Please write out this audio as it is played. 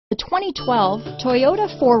2012 Toyota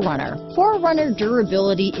 4Runner. 4Runner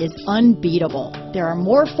durability is unbeatable. There are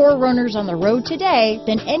more 4Runners on the road today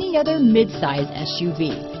than any other midsize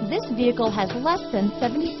SUV. This vehicle has less than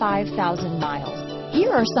 75,000 miles.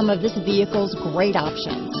 Here are some of this vehicle's great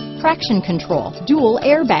options: traction control, dual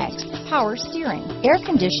airbags, power steering, air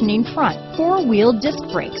conditioning front, 4-wheel disc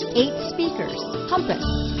brakes, 8 speakers, compass,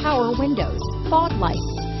 power windows, fog lights,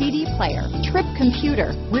 CD player, trip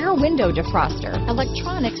computer, rear window defroster,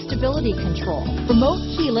 electronic stability control, remote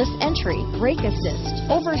keyless entry, brake assist,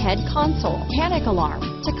 overhead console, panic alarm,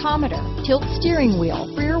 tachometer, tilt steering wheel,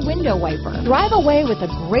 rear window wiper. Drive away with a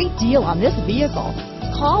great deal on this vehicle.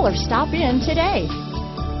 Call or stop in today.